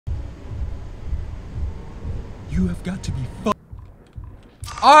You have got to be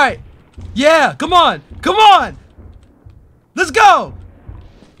Alright! Yeah! Come on! Come on! Let's go!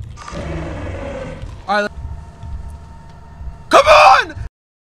 Alright. Come on!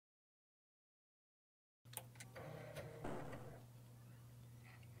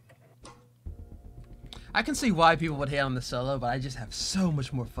 I can see why people would hate on the solo, but I just have so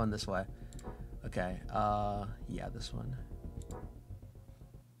much more fun this way. Okay, yeah, this one.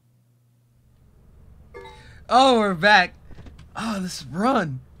 Oh, we're back. Oh, this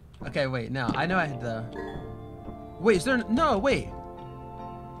run. Okay, wait, no, I know I had the... Wait, is there... No, wait.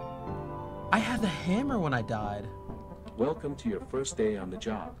 I had the hammer when I died. Welcome to your first day on the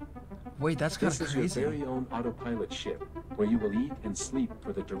job. Wait, that's kind of crazy. This is your very own autopilot ship, where you will eat and sleep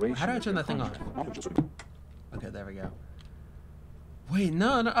for the duration. How do I turn that thing on? Okay, there we go. Wait,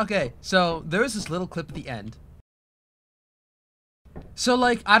 no, okay. So, there is this little clip at the end. So,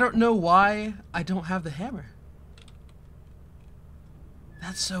 like, I don't know why I don't have the hammer.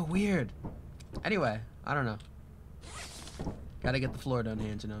 That's so weird. Anyway, I don't know. Gotta get the floor down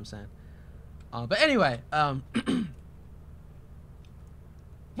hands, you know what I'm saying? But anyway,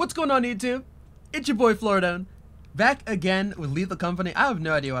 what's going on, YouTube? It's your boy Floridone, back again with Lethal Company. I have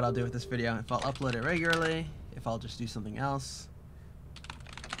no idea what I'll do with this video, if I'll upload it regularly, if I'll just do something else.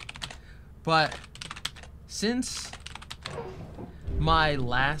 But since my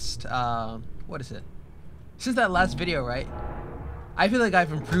last, since that last video, right? I feel like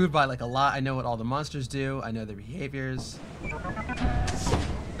I've improved by like a lot. I know what all the monsters do. I know their behaviors.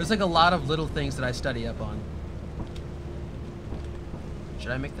 There's like a lot of little things that I study up on.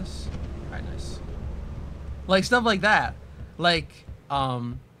 Should I make this? Alright, nice. Like stuff like that. Like,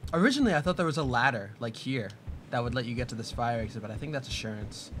 originally I thought there was a ladder, like here, that would let you get to this fire exit, but I think that's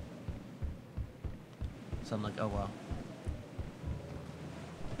assurance. So I'm like, oh well.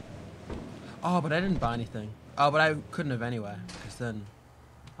 Oh, but I didn't buy anything. Oh, but I couldn't have anyway, because then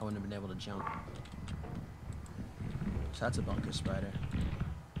I wouldn't have been able to jump. So that's a bunker spider.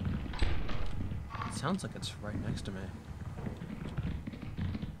 It sounds like it's right next to me.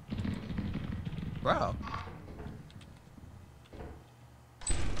 Bro.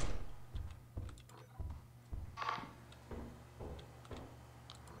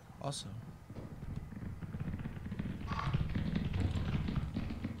 Also.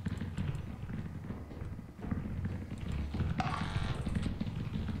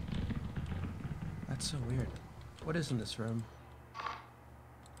 That's so weird. What is in this room?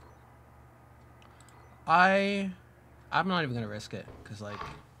 I'm not even gonna risk it, cause like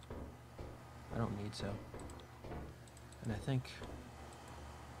I don't need to. And I think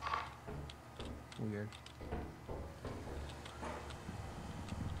weird.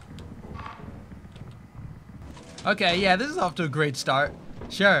 Okay, yeah, this is off to a great start.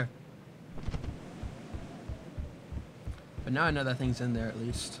 Sure. But now I know that thing's in there at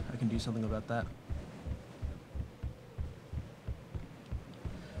least. I can do something about that.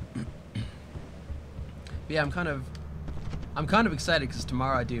 Yeah, I'm kind of excited because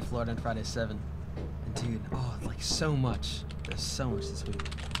tomorrow I do Florida on Friday 7. And dude, oh, like so much. There's so much this week.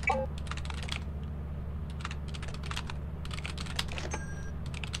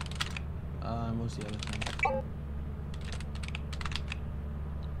 What's the other thing?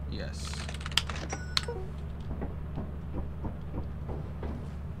 Yes.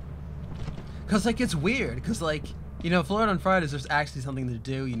 Cause like it's weird, cause like, you know, Florida on Fridays, there's actually something to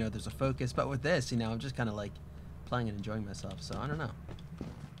do, you know, there's a focus, but with this, you know, I'm just kind of like playing and enjoying myself, so I don't know.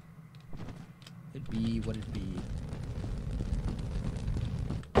 It'd be what it'd be.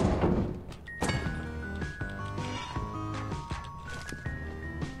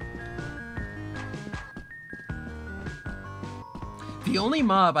 The only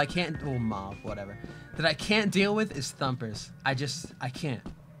mob I can't, well, mob, whatever, that I can't deal with is thumpers. I can't.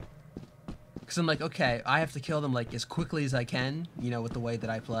 Because I'm like, okay, I have to kill them like as quickly as I can, you know, with the way that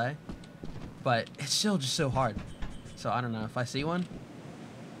I play. But it's still just so hard. So I don't know, if I see one.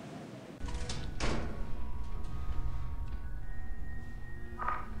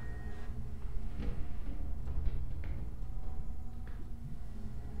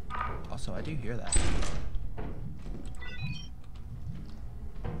 Also, I do hear that.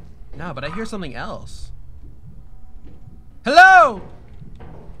 No, but I hear something else. Hello!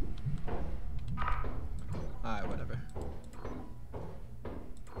 Alright, whatever.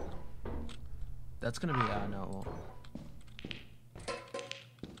 That's gonna be, no, it won't.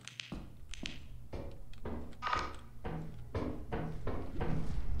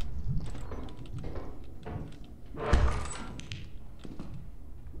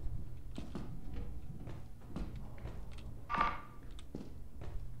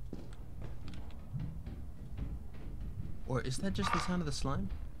 Or is that just the sound of the slime?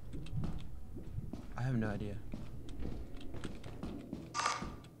 I have no idea.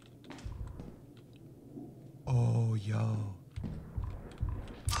 Oh, yo.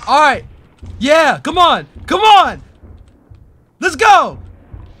 Alright! Yeah! Come on! Come on! Let's go!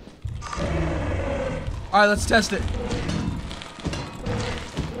 Alright, let's test it.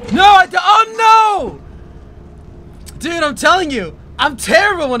 No! Oh, no! Dude, I'm telling you! I'm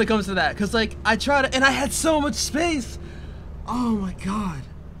terrible when it comes to that. Because, like, I tried it and I had so much space. Oh, my God.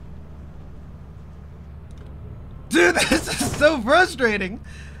 Dude, this is so frustrating.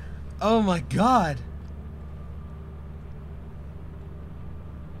 Oh, my God.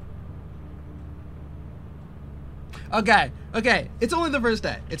 Okay, okay. It's only the first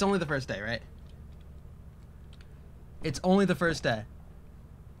day. It's only the first day, right? It's only the first day.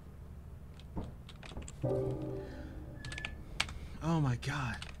 Oh my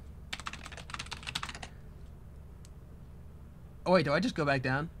God. Oh wait, do I just go back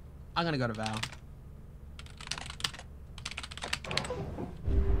down? I'm gonna go to Val.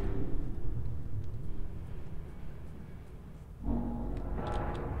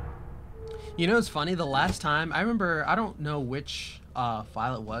 You know, it's funny, the last time, I remember, I don't know which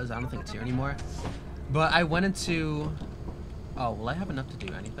file it was, I don't think it's here anymore, but I went into, oh, will I have enough to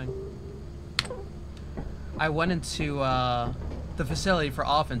do anything? I went into the facility for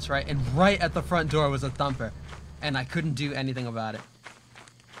offense, right, and right at the front door was a thumper, and I couldn't do anything about it.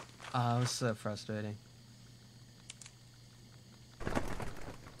 It was so frustrating.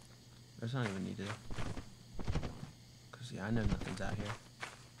 There's not even need to, because yeah, I know nothing's out here.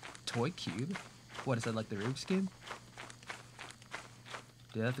 Toy cube? What is that, like the Rubik's cube?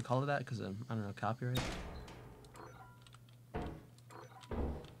 Do I have to call it that because of, I don't know, copyright?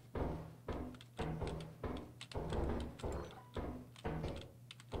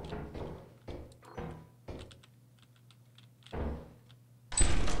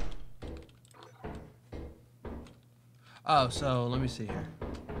 Oh, so let me see here.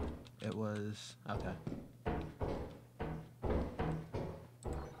 It was, okay.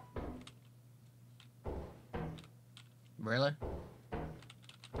 Really?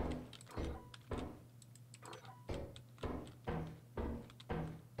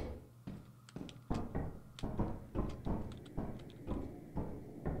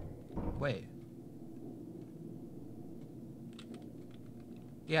 Wait.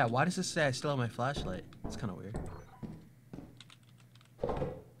 Yeah, why does this say I still have my flashlight? It's kind of weird.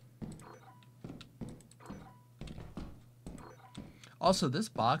 Also, this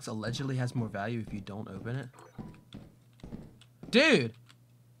box allegedly has more value if you don't open it. Dude!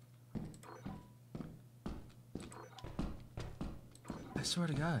 I swear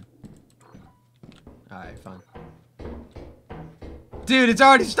to God. Alright, fine. Dude, it's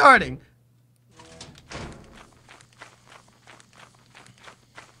already starting!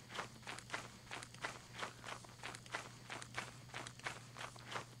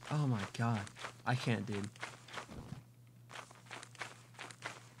 Oh my God. I can't, dude.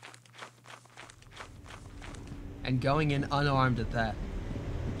 And going in unarmed at that.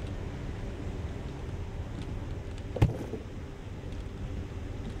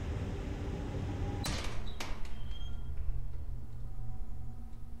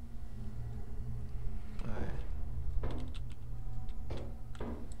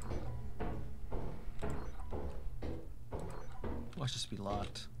 Watch this be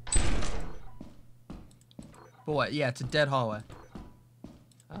locked. But what? Yeah, it's a dead hallway.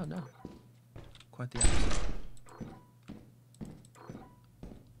 Oh no. Quite the opposite.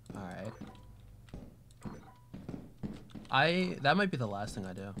 Alright. That might be the last thing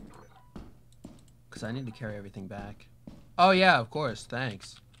I do. Because I need to carry everything back. Oh yeah, of course.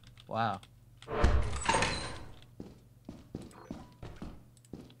 Thanks. Wow.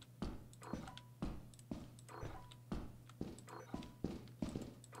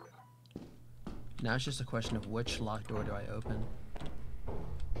 Now it's just a question of which locked door do I open.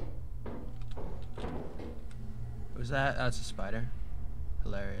 What was that? That's a spider.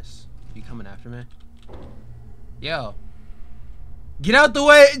 Hilarious. You coming after me? Yo. Get out the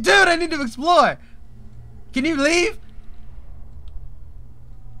way! Dude, I need to explore! Can you leave?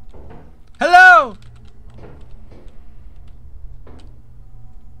 Hello!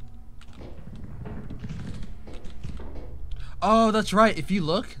 Oh, that's right. If you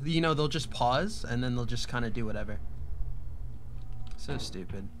look, you know, they'll just pause and then they'll just kind of do whatever. So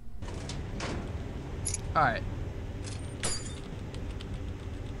stupid. Alright.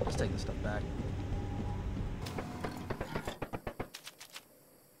 Let's take this stuff back.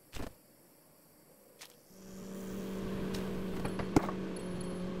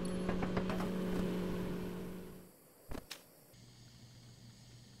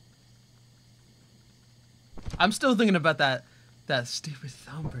 I'm still thinking about that stupid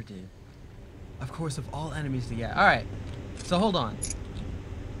thumper, dude. Of course, of all enemies to get. All right, so hold on.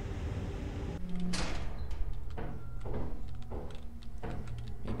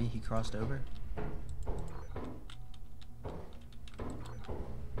 Maybe he crossed over.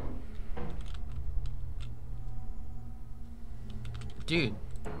 Dude.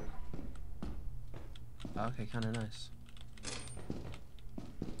 Okay, kind of nice.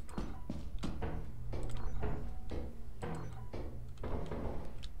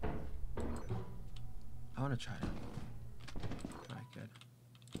 I want to try it. Alright, good.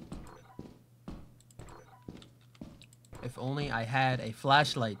 If only I had a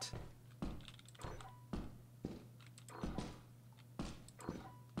flashlight.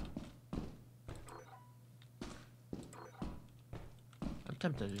 I'm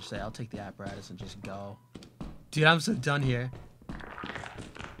tempted to just say I'll take the apparatus and just go. Dude, I'm so done here.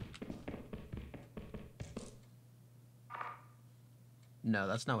 No,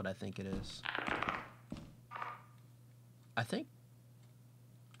 that's not what I think it is. I think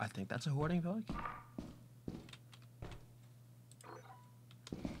that's a hoarding bug.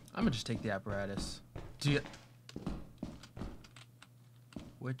 I'm gonna just take the apparatus. Do you...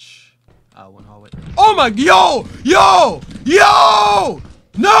 Which... one hallway. Oh my... Yo! Yo! Yo!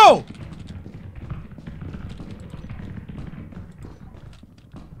 No!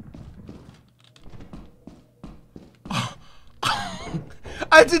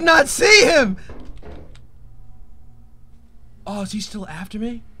 I did not see him! Oh, is he still after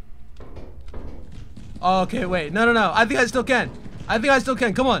me? Oh, okay, wait. No, no, no. I think I still can. I think I still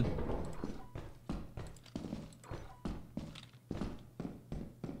can. Come on.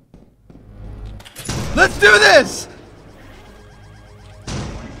 Let's do this!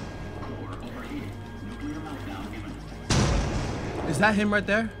 Is that him right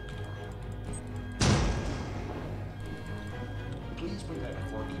there? Please prepare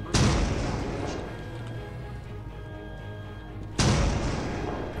for emergency.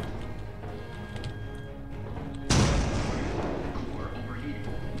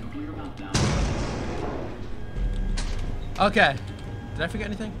 Okay. Did I forget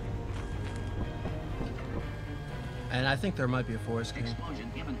anything? And I think there might be a forest king.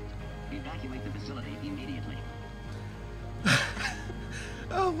 Explosion imminent. Evacuate the facility immediately.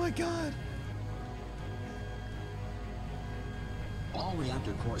 Oh my god. All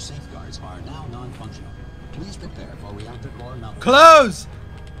reactor core safeguards are now non-functional. Please prepare for reactor core malfunction. Close!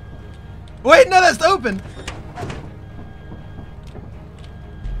 Wait, no, that's open!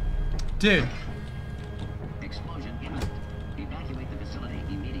 Dude. Explosion imminent. Evacuate the facility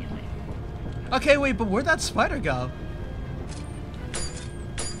immediately. Okay, wait, but where'd that spider go?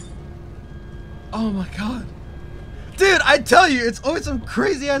 Oh my god. Dude, I tell you, it's always some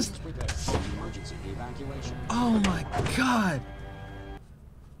crazy ass... Please prepare for emergency evacuation. Oh my god.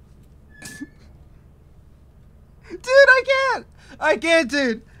 Dude, I can't! I can't,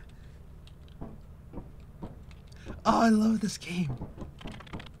 dude! Oh, I love this game.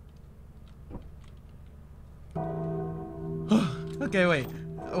 Okay, wait.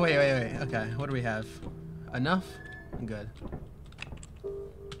 Wait. Okay, what do we have? Enough? I'm good.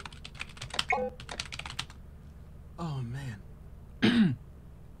 Oh, man.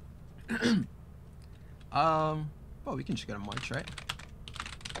 Well, we can just go to March, right?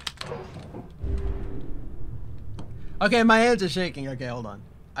 Okay, my hands are shaking. Okay, hold on.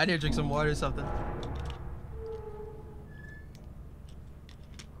 I need to drink some water or something.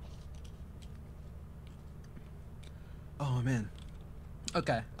 Oh, man.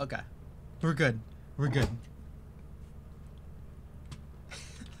 Okay. We're good. We're good.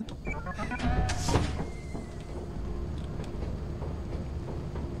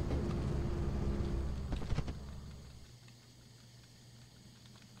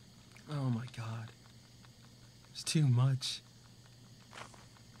 Oh my god. It's too much.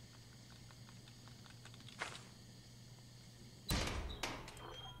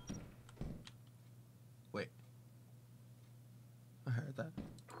 Wait. I heard that.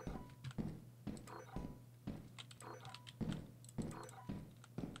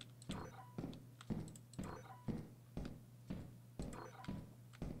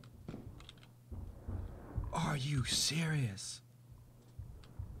 Are you serious?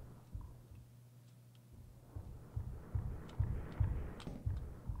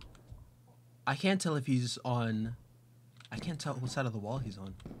 I can't tell if he's on... I can't tell what side of the wall he's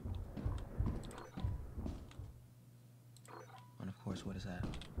on. And of course, what is that?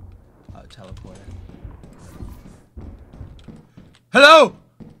 Oh, teleporter. Hello!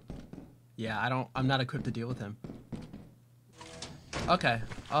 Yeah, I'm not equipped to deal with him. Okay,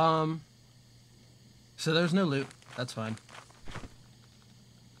 So there's no loot. That's fine.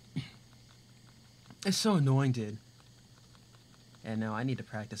 It's so annoying, dude. And no, I need to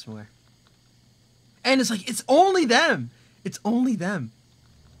practice more. And it's like, it's only them. It's only them.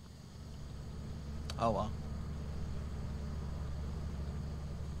 Oh, well.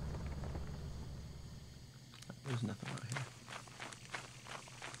 There's nothing out here.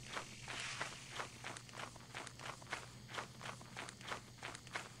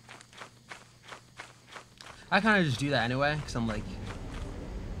 I kind of just do that anyway, because I'm like,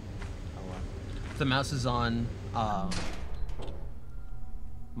 oh well. The mouse is on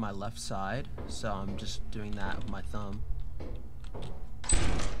my left side, so I'm just doing that with my thumb.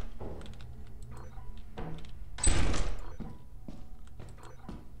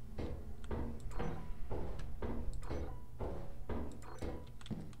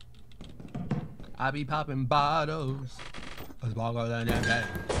 I be popping bottles.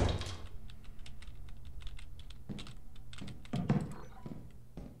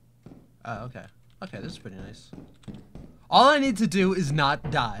 Oh, okay. Okay, this is pretty nice. All I need to do is not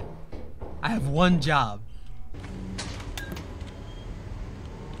die. I have one job.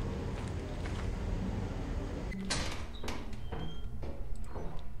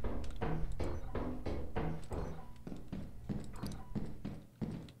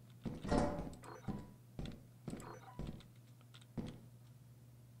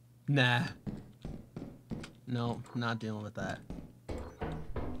 Nah. No, not dealing with that.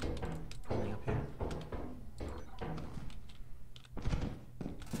 Nothing up here.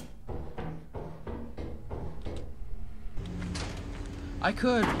 I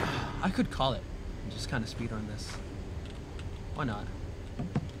could call it and just kind of speedrun this. Why not?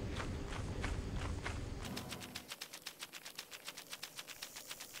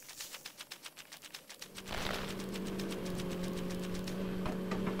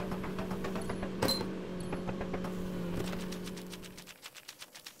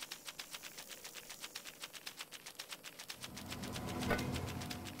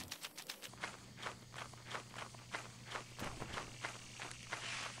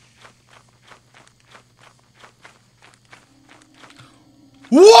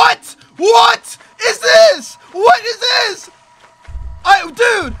 What? What is this? What is this?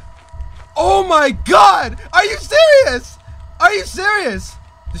 Dude! Oh my god! Are you serious? Are you serious?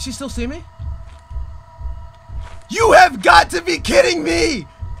 Does she still see me? You have got to be kidding me!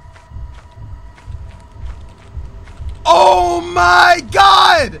 Oh my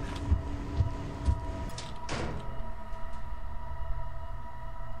god!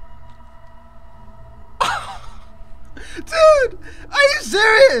 Dude, are you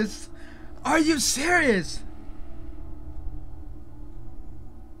serious? Are you serious?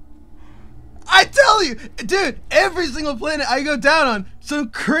 I tell you, dude, every single planet I go down on, some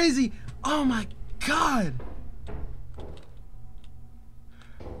crazy, oh my god.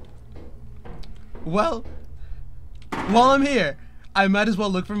 Well, while I'm here, I might as well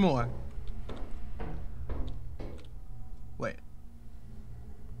look for more. Wait.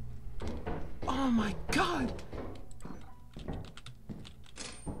 Oh my god.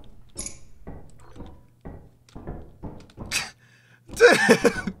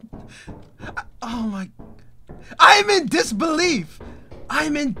 Oh my, I'm in disbelief.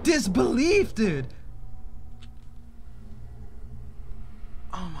 I'm in disbelief, dude.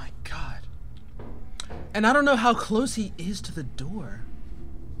 Oh my god. And I don't know how close he is to the door.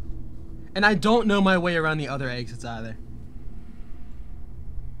 And I don't know my way around the other exits either.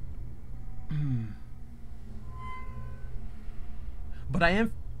 But I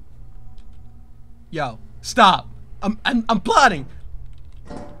am. Yo, stop. I'm plotting.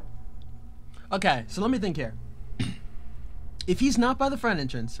 Okay, so let me think here. If he's not by the front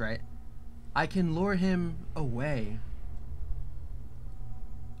entrance, right, I can lure him away.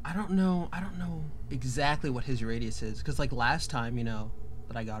 I don't know exactly what his radius is, because like last time, you know,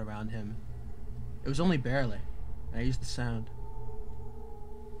 that I got around him, it was only barely. I used the sound.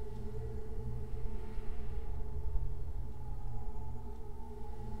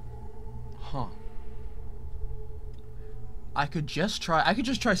 Huh. I could just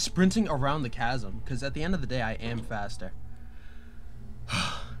try sprinting around the chasm, because at the end of the day, I am faster.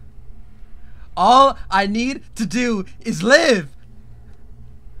 All I need to do is live.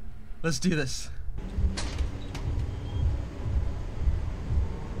 Let's do this.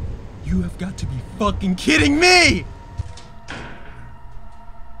 You have got to be fucking kidding me!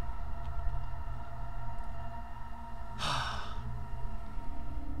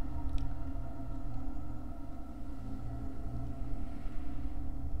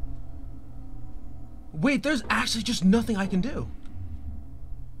 Wait, there's actually just nothing I can do.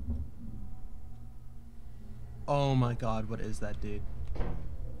 Oh my god, what is that, dude?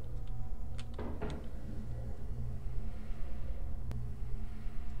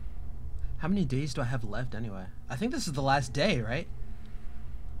 How many days do I have left anyway? I think this is the last day, right?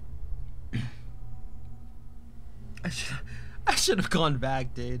 I should have gone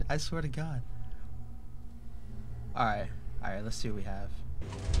back, dude. I swear to God. Alright, let's see what we have.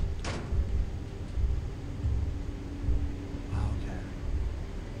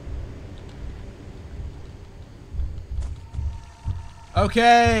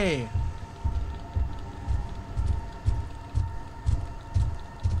 Okay.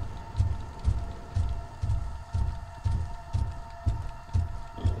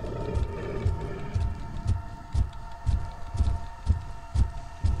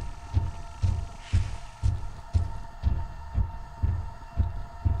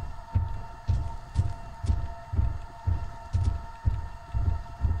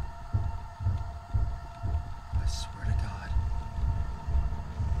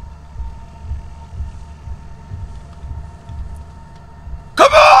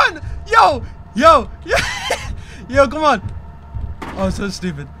 Yo, yo, come on. Oh, so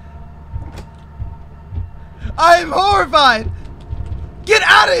stupid. I'm horrified. Get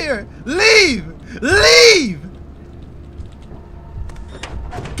out of here. Leave. Leave.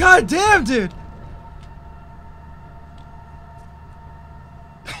 God damn, dude.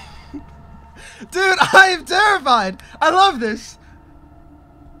 Dude, I am terrified. I love this.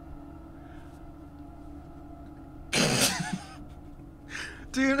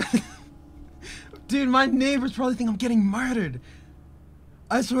 Dude. Dude, my neighbors probably think I'm getting murdered.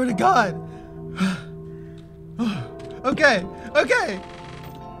 I swear to God. Okay, okay.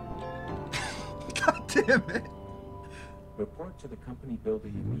 God damn it. Report to the company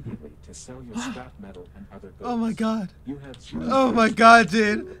building immediately to sell your scrap metal and other goods. Oh my God. You have oh my God,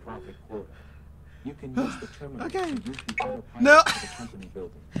 dude. The profit quota. You can use the terminal okay. to use the autopilot no. to the company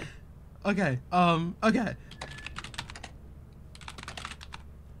building. Okay, okay.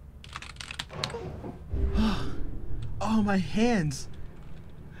 Oh, my hands.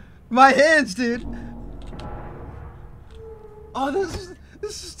 My hands, dude. Oh, this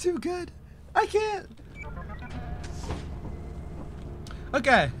is too good. I can't.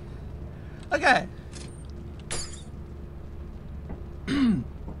 Okay. Okay.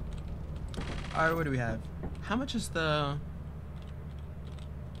 Alright, what do we have? How much is the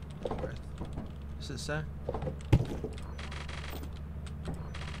worth? Does it say?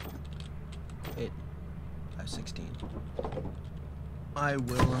 16. I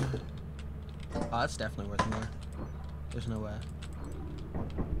will. Oh, that's definitely worth more. There's no way.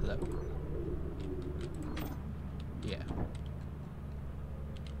 Hello. Yeah.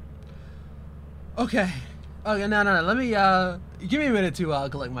 Okay. Okay, no. Let me, give me a minute to,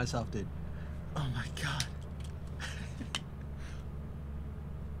 collect myself, dude. Oh my God.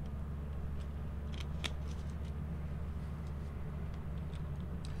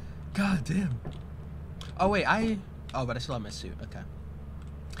 God damn. Oh wait, oh, but I still have my suit. Okay.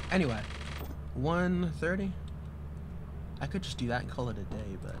 Anyway, 1:30. I could just do that and call it a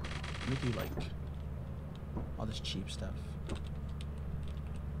day, but let me do like all this cheap stuff.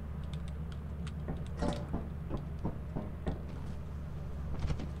 Let's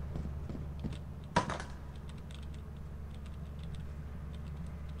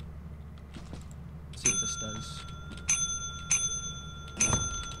see what this does.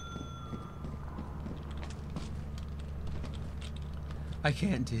 I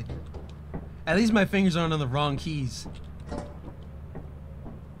can't, dude. At least my fingers aren't on the wrong keys.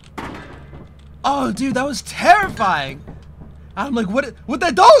 Oh, dude, that was terrifying. I'm like, what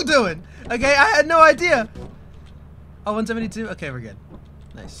that dog doing? Okay, I had no idea. Oh, 172? Okay, we're good.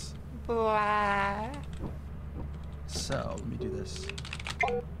 Nice. So, let me do this.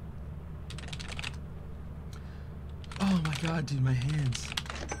 Oh my God, dude, my hands.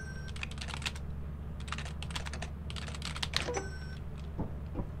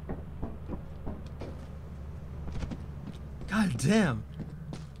 God damn.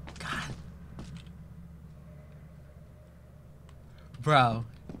 God. Bro.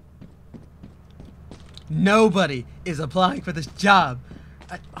 Nobody is applying for this job.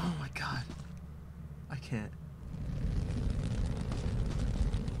 Oh my God. I can't.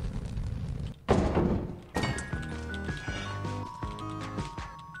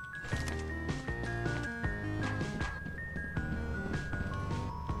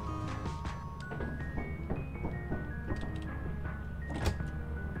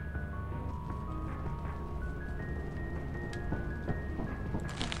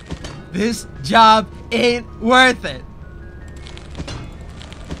 This job ain't worth it.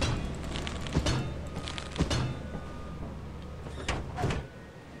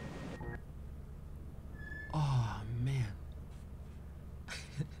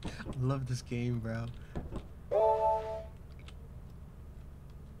 love this game, bro.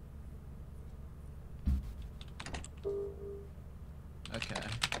 Okay.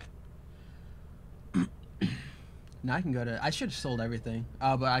 Now I can go to... I should have sold everything.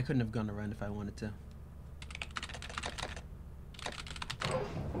 But I couldn't have gone to Rend if I wanted to.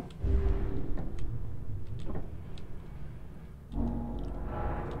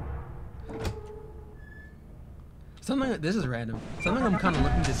 Something... This is random. Something I'm kind of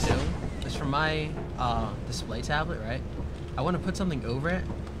looking to do is for my display tablet, right? I want to put something over it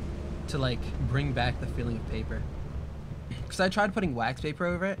to, like, bring back the feeling of paper. Because I tried putting wax paper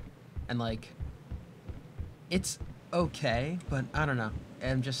over it, and, like... It's okay, but I don't know. I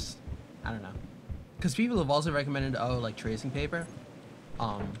don't know. Because people have also recommended, like, tracing paper.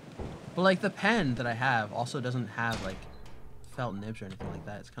 But, like, the pen that I have also doesn't have, like, felt nibs or anything like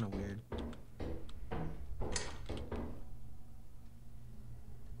that. It's kind of weird.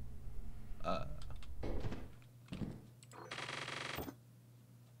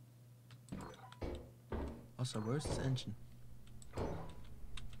 Also, where's this engine?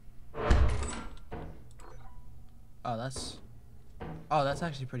 Oh, that's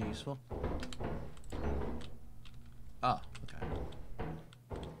actually pretty useful. Oh, okay.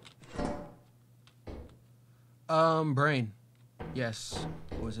 Brain. Yes.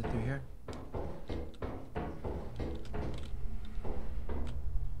 What was it through here?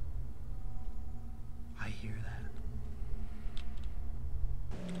 I hear that.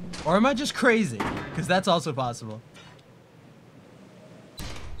 Or am I just crazy? Because that's also possible.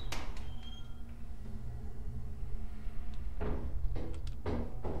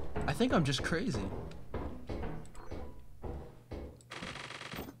 I think I'm just crazy.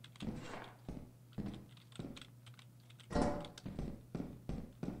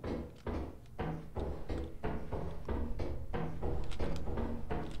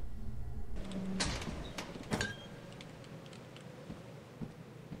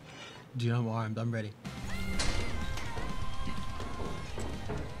 Dude, I'm armed. I'm ready.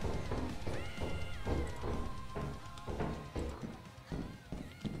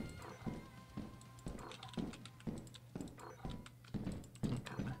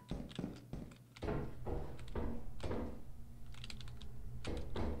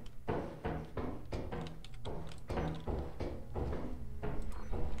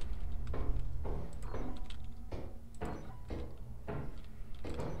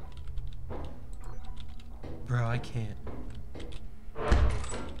 Bro, I can't.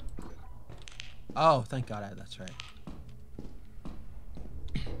 Oh, thank God, that's right.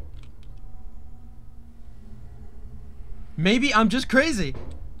 Maybe I'm just crazy.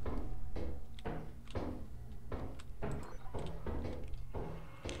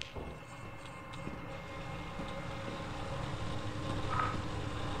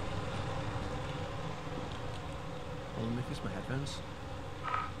 Well, let me fix my headphones.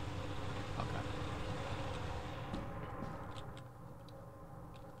 Okay.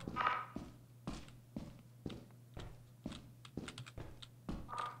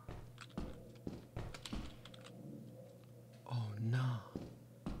 Oh no.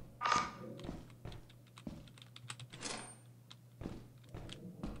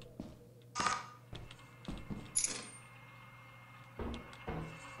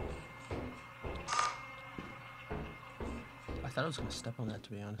 I thought I was gonna step on that,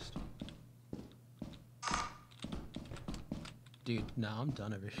 to be honest. Dude, no, I'm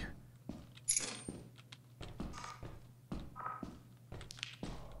done over here.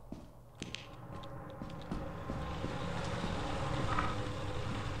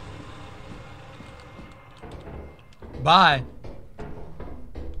 Bye.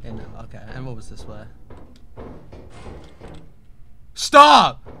 And no, okay. And what was this way?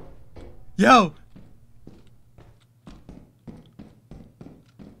 Stop! Yo!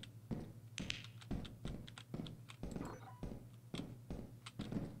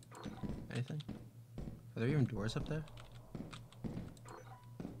 Anything? Are there even doors up there?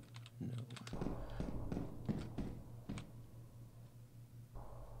 No.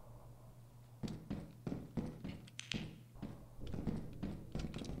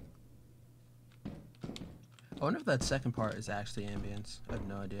 I wonder if that second part is actually ambience. I have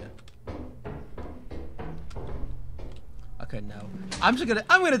no idea. Okay, no. I'm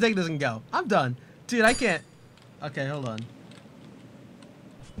gonna take this and go. I'm done. Dude, I can't. Okay, hold on.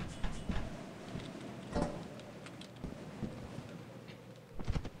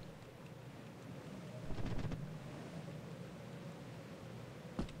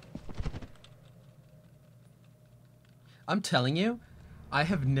 I'm telling you, I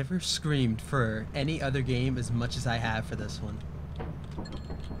have never screamed for any other game as much as I have for this one.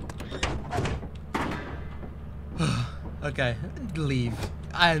 Okay, leave.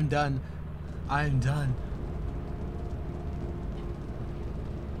 I am done. I am done.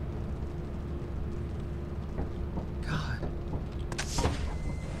 God.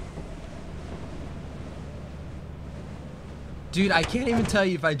 Dude, I can't even tell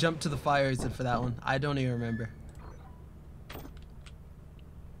you if I jumped to the fire exit for that one. I don't even remember.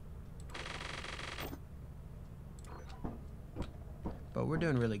 But we're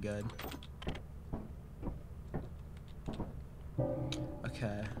doing really good.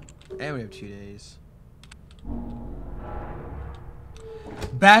 Okay. And we have 2 days.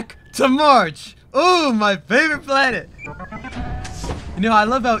 Back to March! Ooh, my favorite planet! You know, I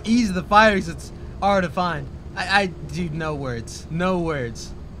love how easy the fire exits are to find. Dude, no words. No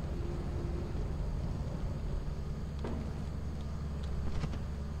words.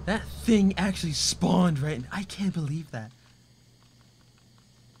 That thing actually spawned right in. I can't believe that.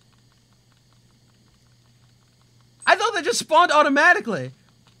 I thought they just spawned automatically.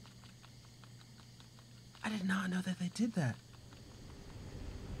 I did not know that they did that.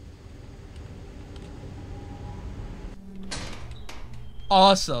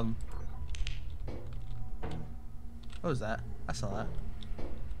 Awesome. What was that? I saw that.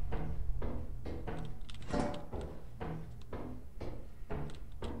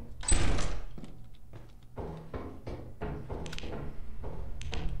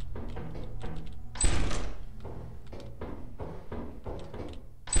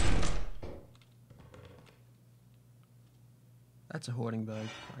 That's a hoarding bug.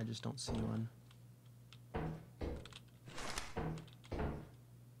 I just don't see one.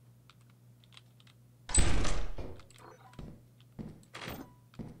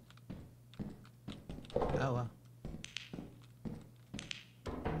 Oh wow.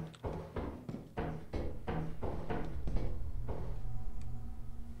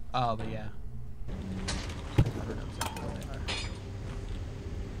 Oh, but yeah. I don't know exactly what they are.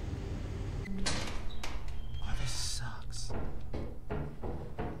 Oh, this sucks.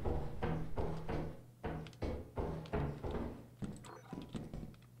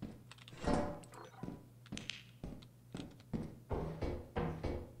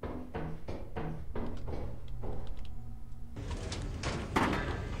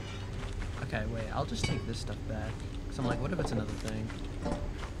 Okay, wait, I'll just take this stuff back. Because I'm like, what if it's another thing?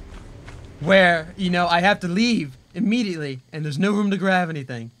 Where, you know, I have to leave immediately and there's no room to grab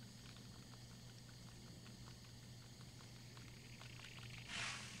anything.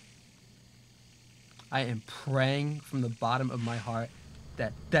 I am praying from the bottom of my heart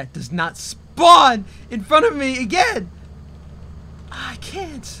that that does not spawn in front of me again. I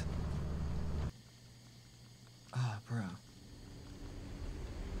can't. Oh, bro.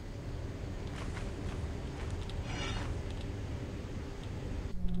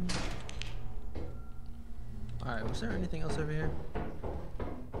 Alright, was there anything else over here?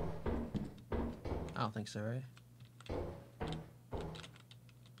 I don't think so, right?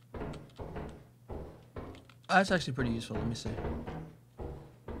 Oh, that's actually pretty useful. Let me see.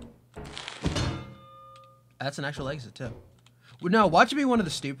 That's an actual exit, too. Well, no, watch it be one of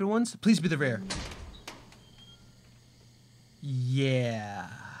the stupid ones. Please be the rear. Yeah.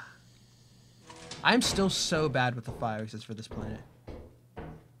 I'm still so bad with the fire exits for this planet.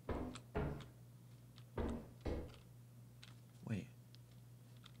 Wait.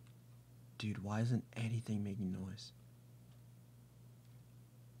 Dude, why isn't anything making noise?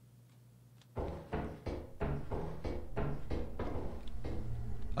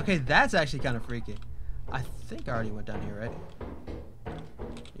 Okay, that's actually kind of freaky. I think I already went down here, right?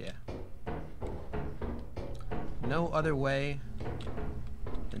 Yeah. No other way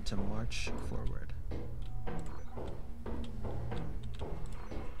than to march forward.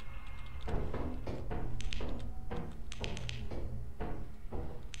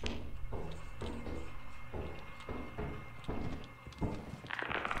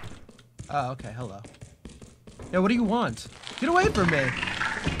 Oh, okay, hello. Yeah, what do you want? Get away from me!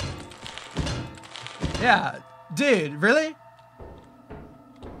 Yeah, dude, really?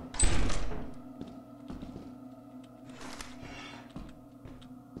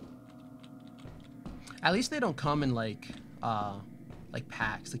 At least they don't come in like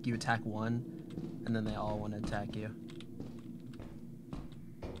packs. Like you attack one, and then they all want to attack you.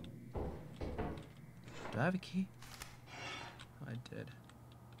 Do I have a key? Oh, I did.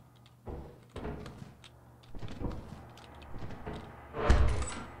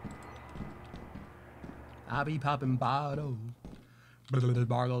 I be popping bottles.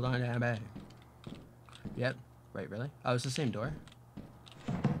 Barlow dynamic. Yep. Wait, really? Oh, it's the same door?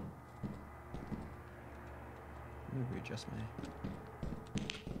 Let me readjust my...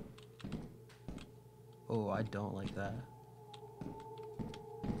 Oh, I don't like that.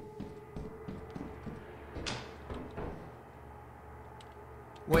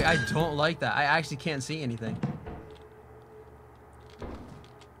 Wait, I don't like that. I actually can't see anything.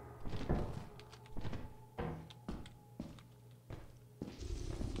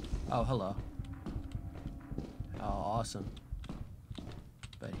 Oh, hello. Oh, awesome.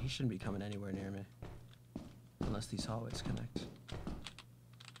 But he shouldn't be coming anywhere near me. Unless these hallways connect.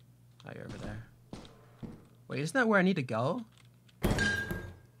 Oh, you're over there. Wait, isn't that where I need to go?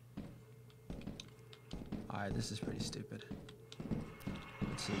 Alright, this is pretty stupid.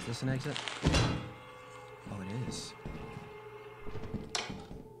 Let's see, is this an exit? Oh, it is.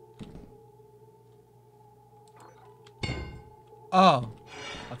 Oh!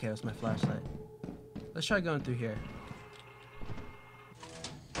 Okay, that's my flashlight. Let's try going through here.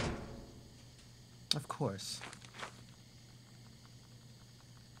 Of course.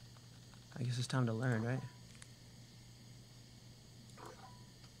 I guess it's time to learn, right?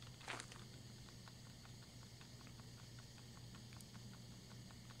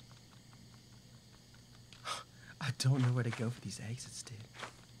 I don't know where to go for these exits, dude.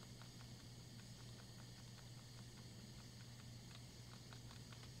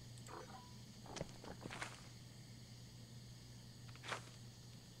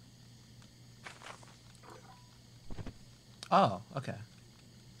 Oh, okay.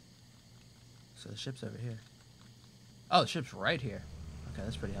 So the ship's over here. Oh, the ship's right here. Okay,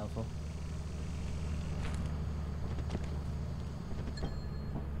 that's pretty helpful.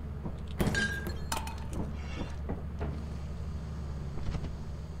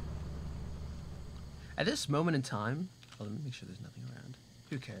 At this moment in time, oh, let me make sure there's nothing around.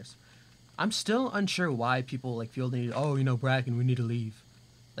 Who cares? I'm still unsure why people like feel the need. Oh, you know, Bracken, we need to leave.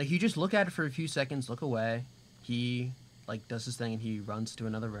 Like, you just look at it for a few seconds, look away. He like does his thing and he runs to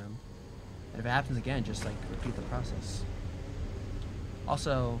another room. And if it happens again, just like repeat the process.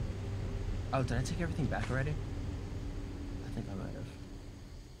 Also, oh, did I take everything back already? I think I might have.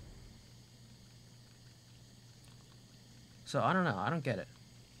 So I don't know. I don't get it.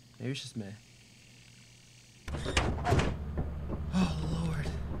 Maybe it's just me. Oh, Lord.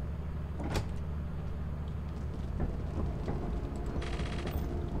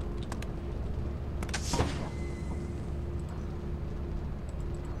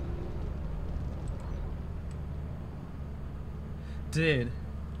 Dude.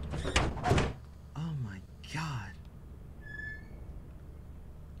 Oh my God.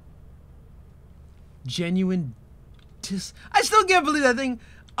 Genuine I still can't believe that thing.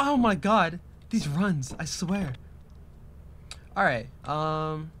 Oh my God. These runs, I swear. Alright,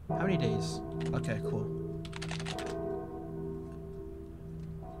 how many days? Okay, cool.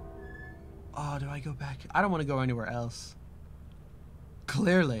 Oh, do I go back? I don't want to go anywhere else.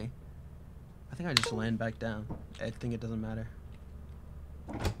 Clearly. I think I just land back down. I think it doesn't matter.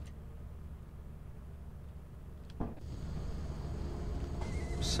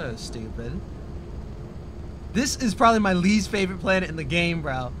 So stupid. This is probably my least favorite planet in the game,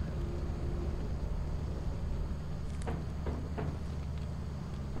 bro.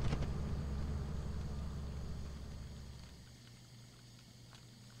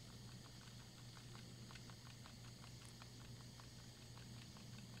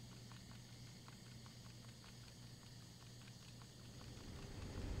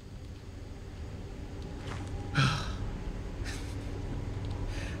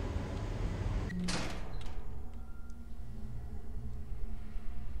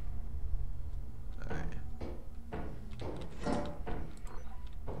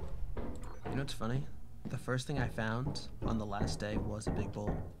 You know what's funny? The first thing I found on the last day was a big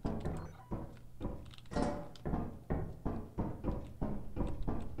bowl. Oh.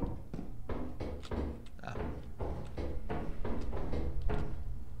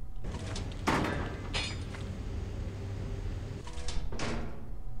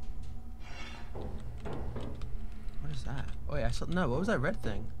 What is that? Oh wait, I saw, no, what was that red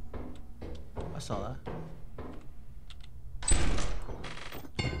thing? I saw that.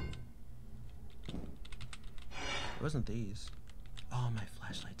 It wasn't these. Oh, my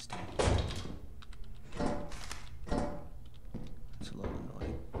flashlight's dead. It's a little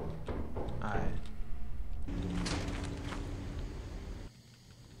annoying. Alright.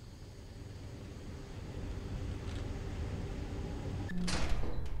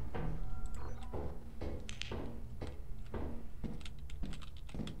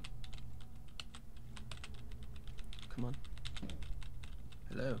 Come on.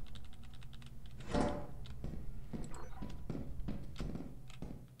 Hello.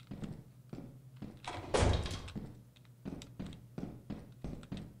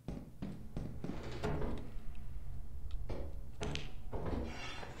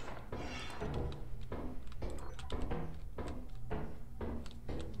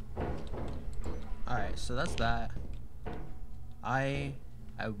 Alright, so that's that. I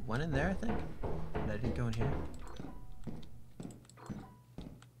went in there, I think. But I didn't go in here.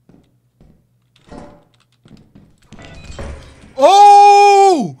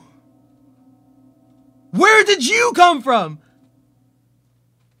 Oh! Where did you come from?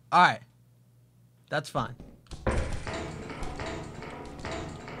 Alright. That's fine.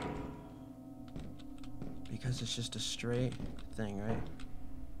 Because it's just a straight thing, right?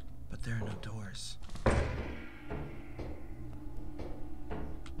 But there are no doors.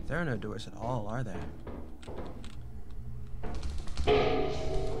 There are no doors at all, are there?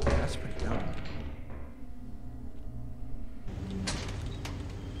 That's pretty dumb.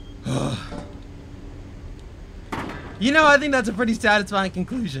 You know, I think that's a pretty satisfying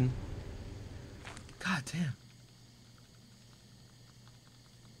conclusion. God damn.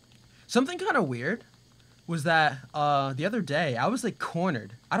 Something kind of weird was that the other day I was like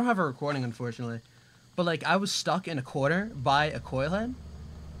cornered. I don't have a recording, unfortunately, but like I was stuck in a corner by a coil head,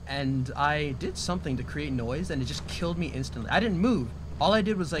 and I did something to create noise, and it just killed me instantly. I didn't move. All I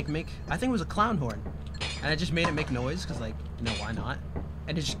did was like make, I think it was a clown horn, and I just made it make noise because, like, you know, why not?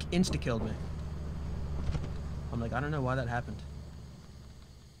 And it just insta-killed me. I'm like, I don't know why that happened.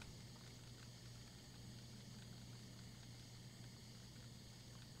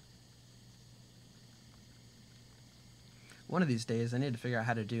 One of these days, I need to figure out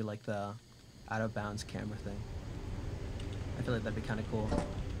how to do like the out of bounds camera thing. I feel like that'd be kind of cool.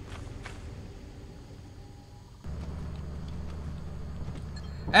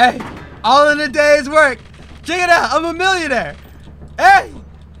 Hey, all in a day's work. Check it out, I'm a millionaire. Hey.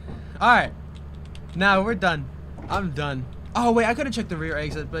 All right, now we're done. I'm done. Oh wait, I could have checked the rear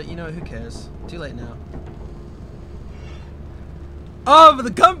exit, but you know, who cares? Too late now. Oh, for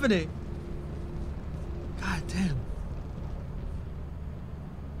the company. God damn.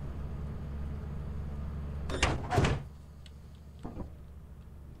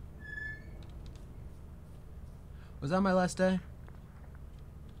 Was that my last day?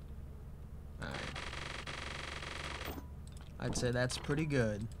 Alright. I'd say that's pretty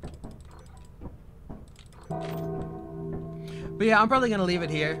good. But yeah, I'm probably gonna leave it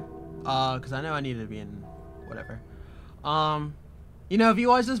here. Cause I know I needed to be in whatever. You know, if you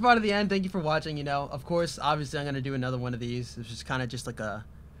watched this part of the end, thank you for watching, you know. Of course, obviously I'm gonna do another one of these. It's just kinda just like a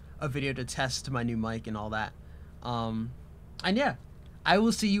video to test my new mic and all that. And yeah, I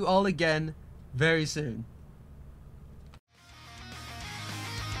will see you all again very soon.